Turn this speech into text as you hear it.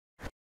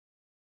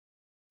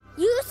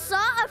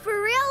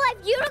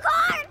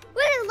Unicorn?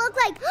 What did it look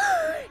like?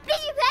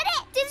 Did you pet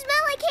it? Did it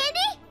smell like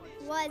candy?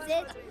 Was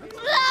it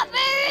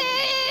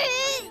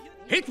fluffy?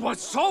 It was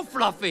so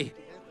fluffy.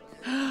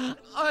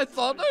 I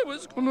thought I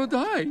was gonna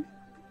die.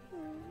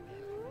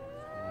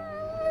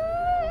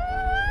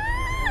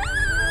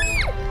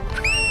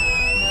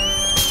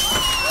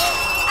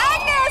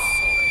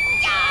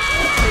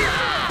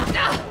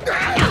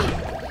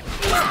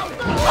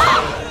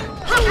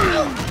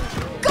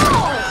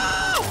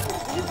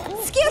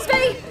 Excuse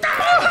me!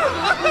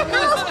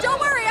 Girls, don't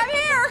worry, I'm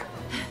here!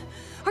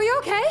 Are you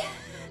okay?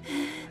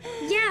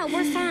 Yeah,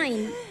 we're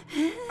fine.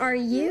 Are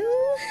you?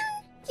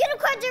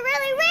 Unicorns are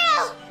really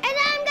real, and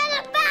I'm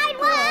gonna find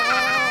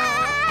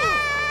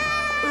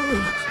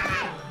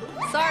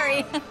one!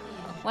 Sorry.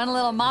 Went a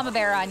little mama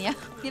bear on you.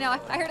 You know,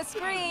 I heard a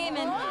scream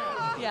and...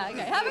 Yeah,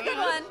 okay. Have a good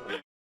one.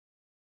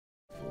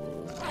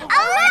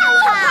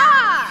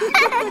 Aloha!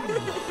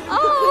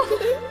 Oh!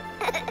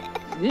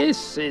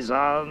 This is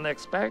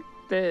unexpected.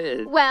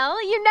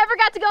 Well, you never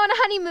got to go on a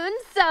honeymoon,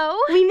 so...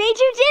 We made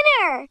you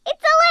dinner!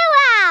 It's a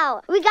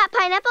luau! We got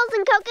pineapples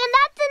and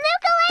coconuts and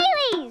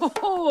ukuleles!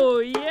 Oh,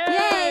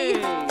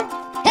 yay!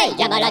 Hey,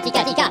 yamala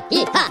tika tika,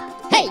 hee-ha!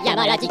 Hey,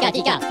 yamala tika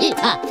tika,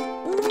 hee-ha!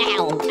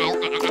 Ow, ow,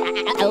 ow,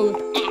 ow,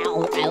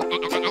 ow, ow,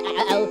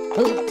 ow,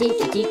 hoo,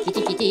 tiki, tiki,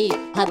 tiki, tiki,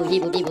 habu,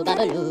 hibu, bibu,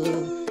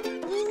 babaloo.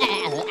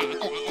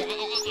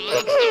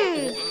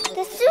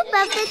 The soup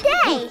of the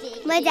day,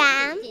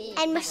 Madame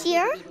and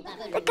Monsieur.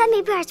 The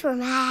gummy bears were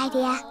my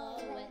idea.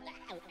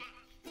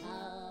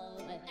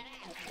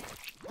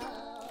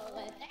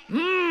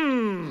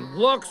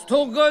 Looks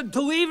too good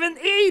to even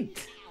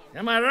eat.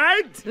 Am I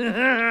right?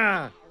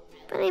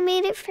 But I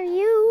made it for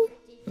you.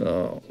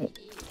 Oh.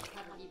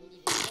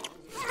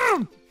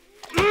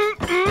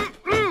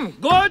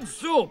 Good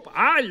soup.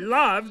 I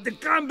love the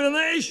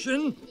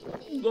combination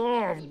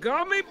of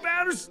gummy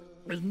bears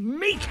with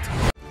meat.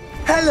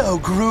 Hello,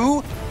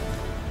 crew.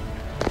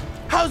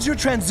 How's your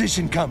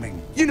transition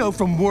coming? You know,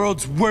 from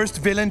world's worst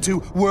villain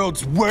to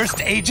world's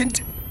worst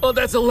agent? Oh,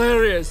 that's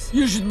hilarious.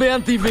 You should be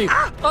on TV.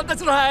 Oh,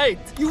 that's right.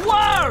 You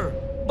were.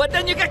 But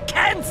then you got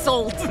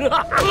canceled.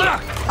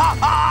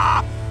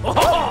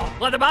 Oh,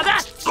 what about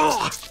that?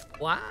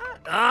 What?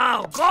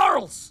 Oh,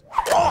 girls.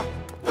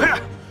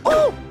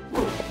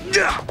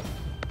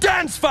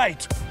 Dance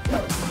fight!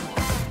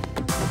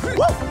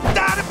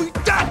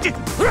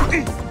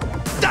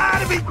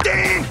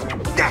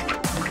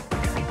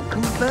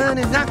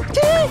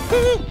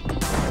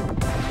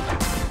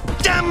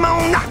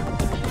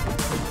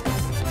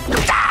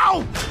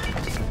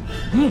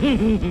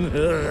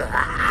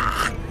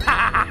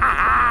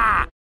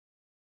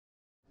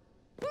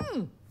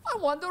 I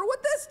wonder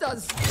what this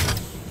does.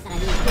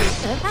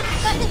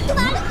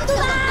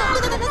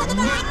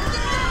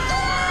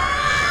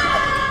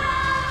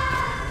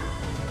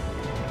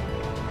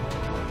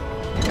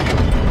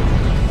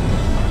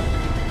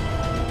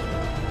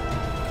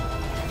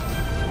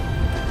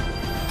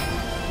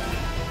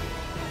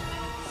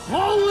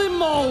 Holy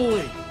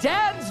moly!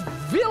 Dad's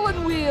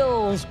villain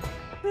wheels!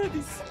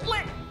 Pretty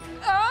slick,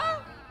 huh?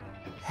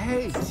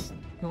 Hey,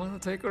 you want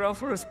to take her out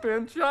for a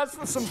spin just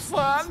for some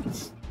fun?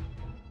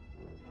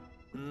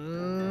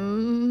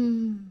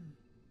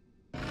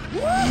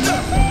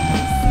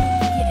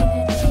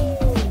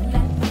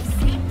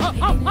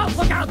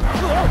 Look out!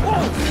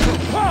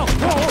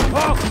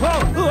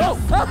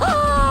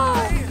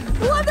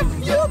 What a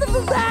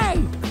beautiful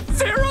day!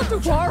 0 to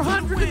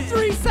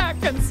 403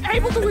 seconds,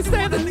 able to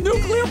withstand a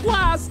nuclear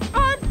blast.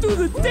 I'm to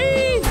the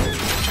teeth.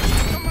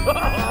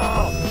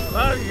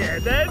 Oh, yeah,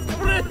 that's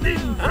pretty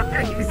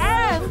nice.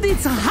 And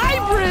it's a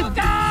hybrid.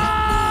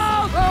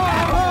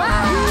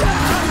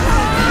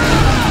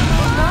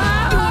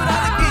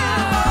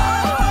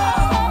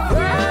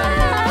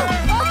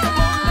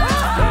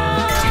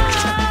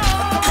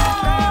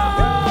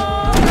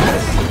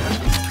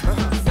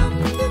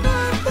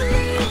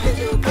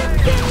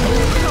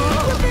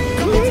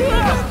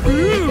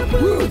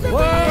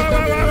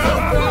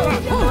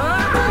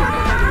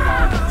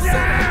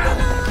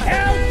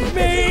 Help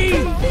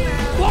me!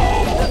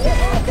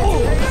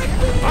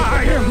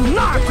 I am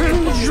not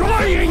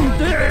enjoying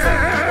this!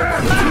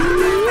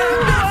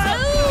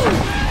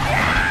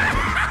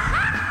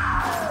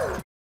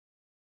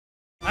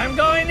 I'm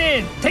going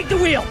in. Take the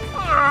wheel.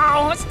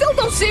 Oh, I still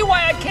don't see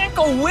why I can't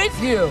go with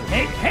you.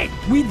 Hey,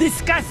 we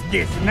discussed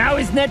this. Now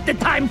is not the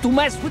time to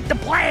mess with the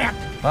plan.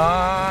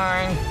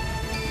 Fine.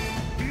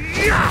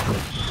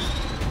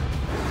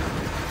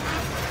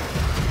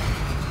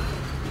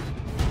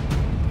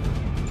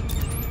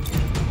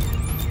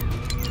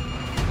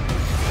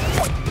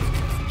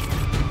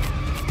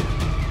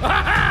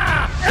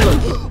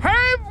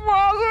 Hey,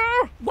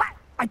 Mother! What?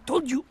 I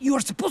told you you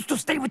were supposed to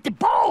stay with the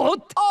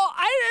boat. Oh,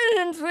 I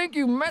didn't think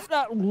you meant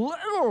that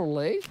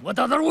literally. What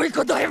other way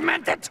could I have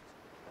meant it?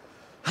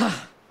 All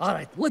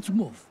right, let's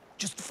move.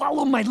 Just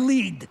follow my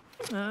lead.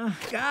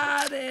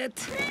 Got it.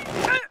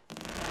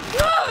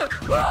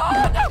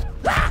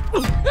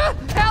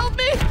 Help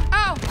me!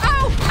 Ow!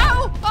 Ow!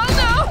 Ow! Oh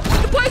no!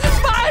 The poison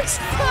spikes!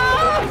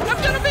 Oh,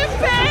 I'm gonna be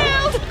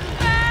impaled!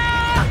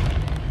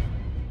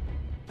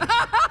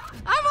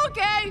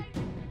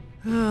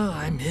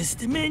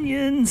 the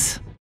minions.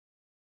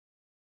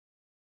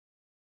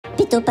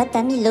 Pito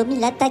patamilo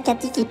milata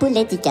katiki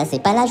pouletica,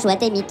 c'est pas la joie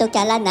des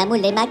mitocala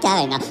namoule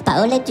macarena.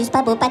 Paoletus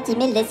pabo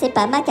patimele, c'est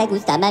pas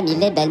macagusta,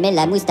 mamie est belle, mais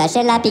la moustache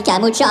elle la pica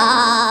mucha.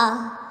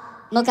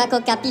 Moca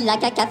coca pila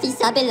caca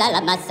fisa bella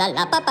la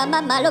masala, papa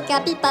mama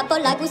loca pipa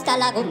la gusta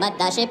la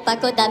rumata, che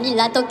paco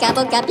damila toca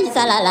boca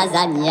pisa la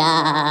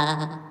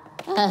lasagna.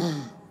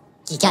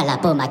 Chica la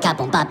poma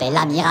capompa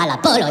bella mira la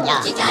Polonia.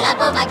 Chica la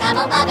poma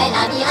capompa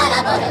bella mira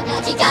la Polonia.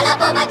 Chica la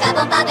poma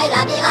capompa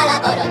bella mira la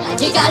Polonia.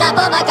 Chica la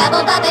poma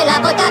capompa bella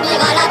bota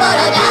mira la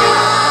Polonia.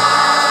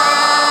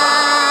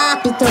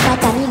 Pito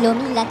patamilo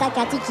milata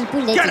katiki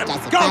pouletica,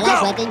 c'est pas la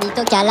joie des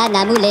mitocala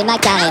namoule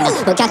macarena.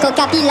 Moca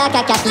coca pila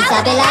caca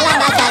pisa bella la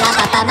masala,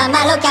 papa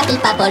mama loca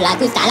pipa la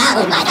gusta la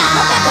rumana.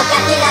 Moca coca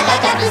pila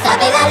caca pisa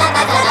bella la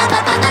masala,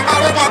 papa mama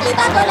loca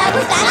pipa la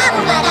gusta la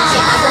rumana.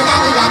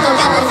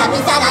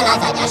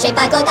 Che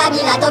Paco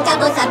Damila toca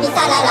moza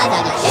pisa la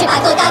lasagna. Che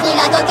Paco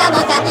Damila toca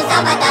moza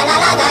pisa mata la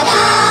lasagna.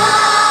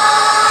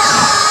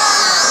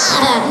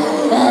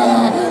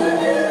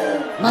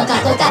 Moca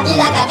coca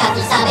pila caca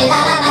pisa bella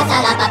la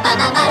masala, papa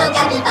mama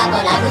loca pipa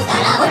la gusta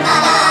la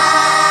rumana.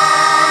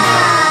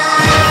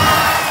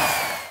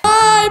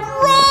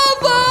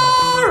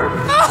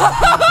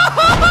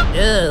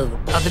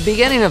 At the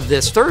beginning of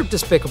this third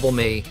Despicable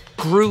Me,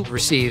 Gru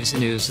receives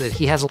news that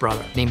he has a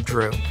brother named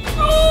Drew.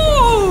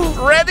 Oh,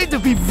 ready to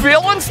be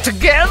villains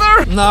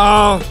together?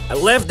 No, I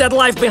left that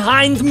life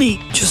behind me.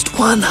 Just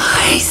one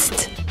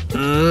heist.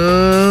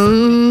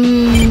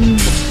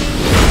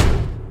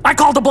 I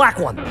call the black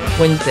one.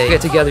 When they get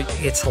together,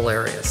 it's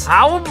hilarious.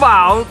 How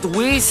about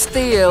we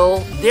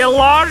steal the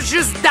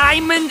largest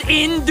diamond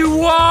in the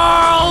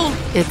world?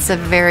 It's a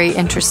very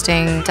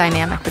interesting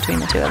dynamic between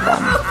the two of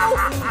them.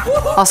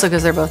 Also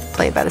because they're both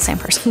played by the same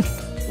person.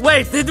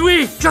 Wait, did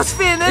we just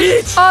finish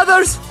each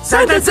other's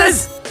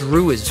sentences?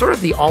 Drew is sort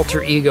of the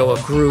alter ego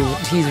of Gru.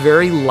 He's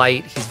very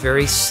light, he's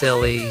very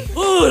silly.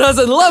 Who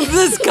doesn't love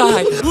this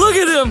guy? Look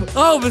at him.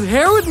 Oh, but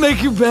hair would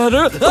make you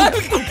better.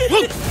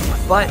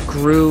 But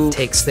Gru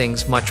takes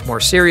things much more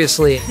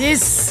seriously.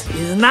 This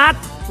is not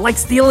like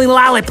stealing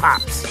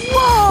lollipops.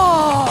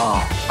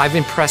 Whoa! I've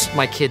impressed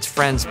my kids'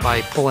 friends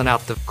by pulling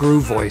out the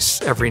Gru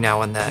voice every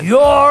now and then.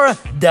 You're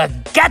the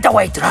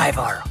getaway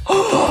driver.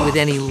 With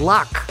any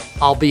luck,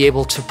 I'll be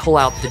able to pull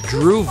out the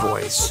Drew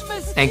voice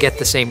and get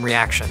the same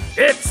reaction.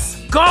 It's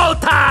go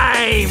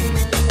time!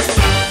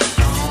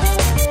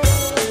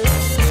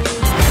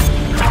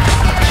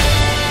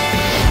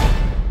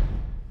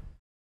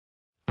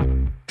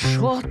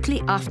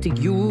 Shortly after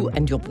you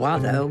and your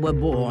brother were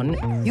born,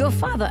 your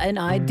father and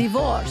I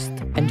divorced,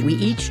 and we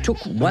each took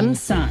one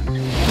son.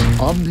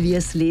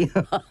 Obviously,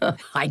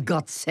 I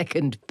got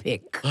second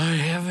pick. I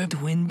have a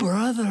twin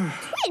brother.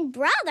 Twin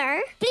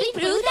brother? Big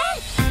brother?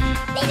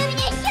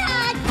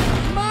 Illumination!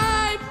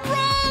 My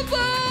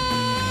brother!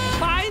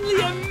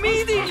 Finally, I'm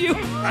meeting you.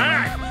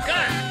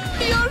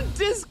 Good. Your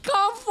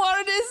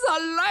discomfort is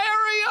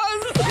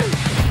hilarious.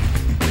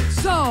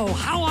 So,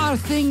 how are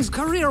things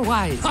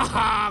career-wise?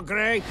 Haha,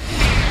 great.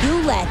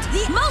 You let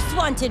the most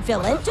wanted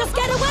villain just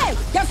get away.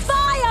 You're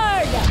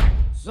fired!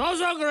 So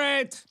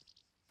great.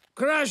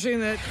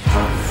 Crushing it.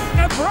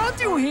 I brought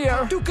you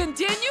here to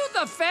continue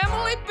the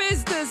family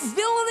business.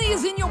 Villainy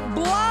is in your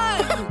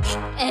blood.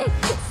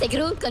 C'est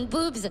Gru con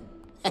boobs.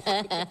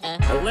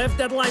 I left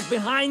that life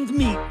behind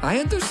me. I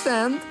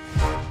understand.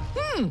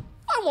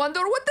 I wonder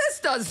what this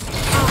does.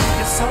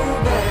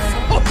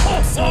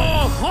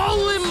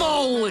 Holy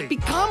moly!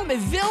 Become a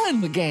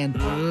villain again.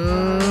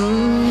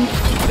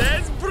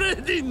 That's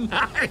pretty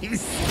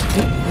nice.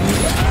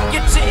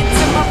 Get you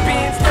into my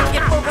bins, take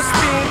it for a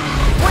spin.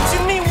 What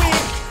you mean when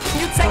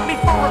you take me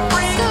for a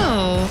friend?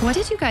 So, what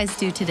did you guys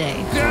do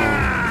today?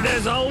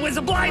 There's always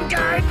a blind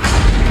guy.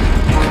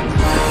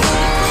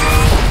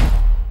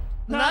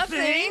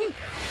 Nothing.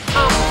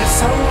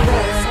 So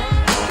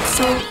bad,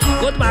 so good.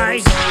 Goodbye.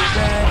 So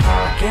bad.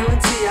 I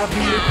guarantee I'll be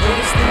the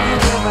greatest thing you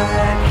ever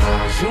had.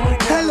 You ain't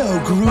got Hello,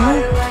 Gru.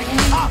 nobody like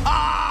me.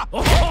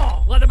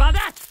 What about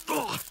that?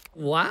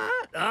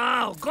 What?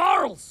 Oh,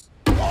 girls.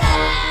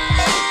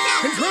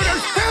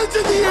 Intruders, hands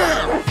in the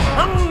air!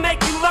 I'ma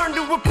make you learn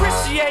to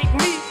appreciate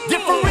me,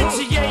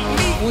 differentiate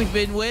me. We've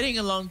been waiting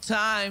a long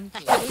time.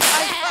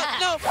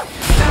 No.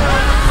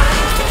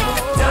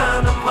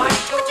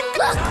 Dynamite.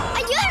 Look, a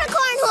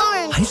unicorn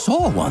horn! I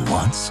saw one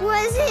once.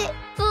 Was it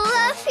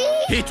fluffy?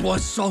 It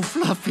was so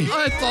fluffy.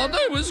 I thought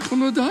I was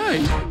gonna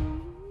die.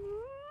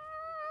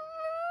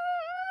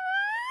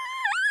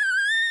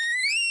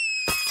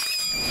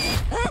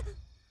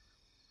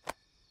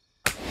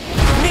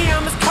 Me,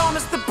 I'm as calm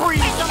as the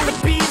breeze. The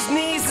bee's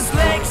knees, his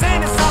legs,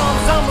 and his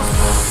arms. I'm a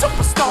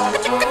superstar.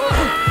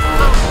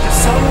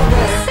 So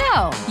bad.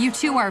 So, you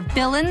two are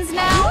villains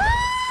now?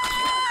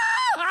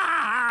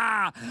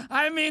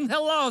 I mean,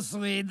 hello,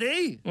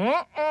 sweetie.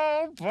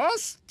 Uh-oh,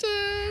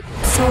 busted.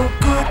 So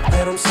good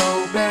that I'm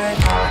so bad.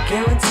 I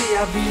guarantee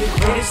I'll be the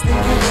greatest thing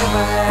you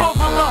ever had.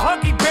 Both on the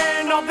Huggy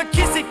Bear and on the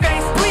kissy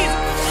face, please.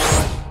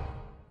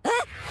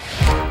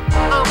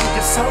 I'm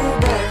just so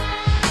bad.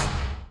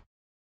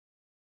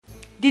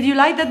 Did you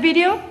like that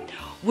video?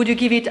 Would you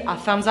give it a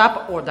thumbs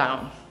up or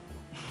down?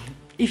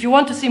 If you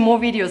want to see more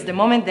videos the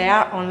moment they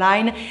are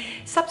online,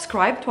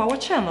 subscribe to our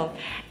channel.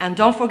 And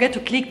don't forget to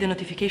click the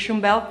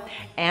notification bell.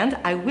 And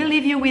I will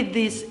leave you with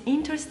this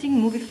interesting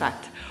movie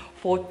fact.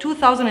 For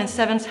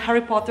 2007's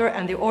Harry Potter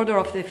and the Order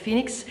of the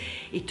Phoenix,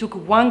 it took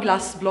one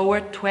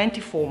glassblower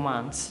 24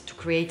 months to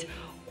create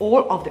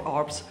all of the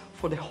orbs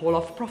for the Hall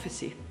of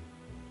Prophecy.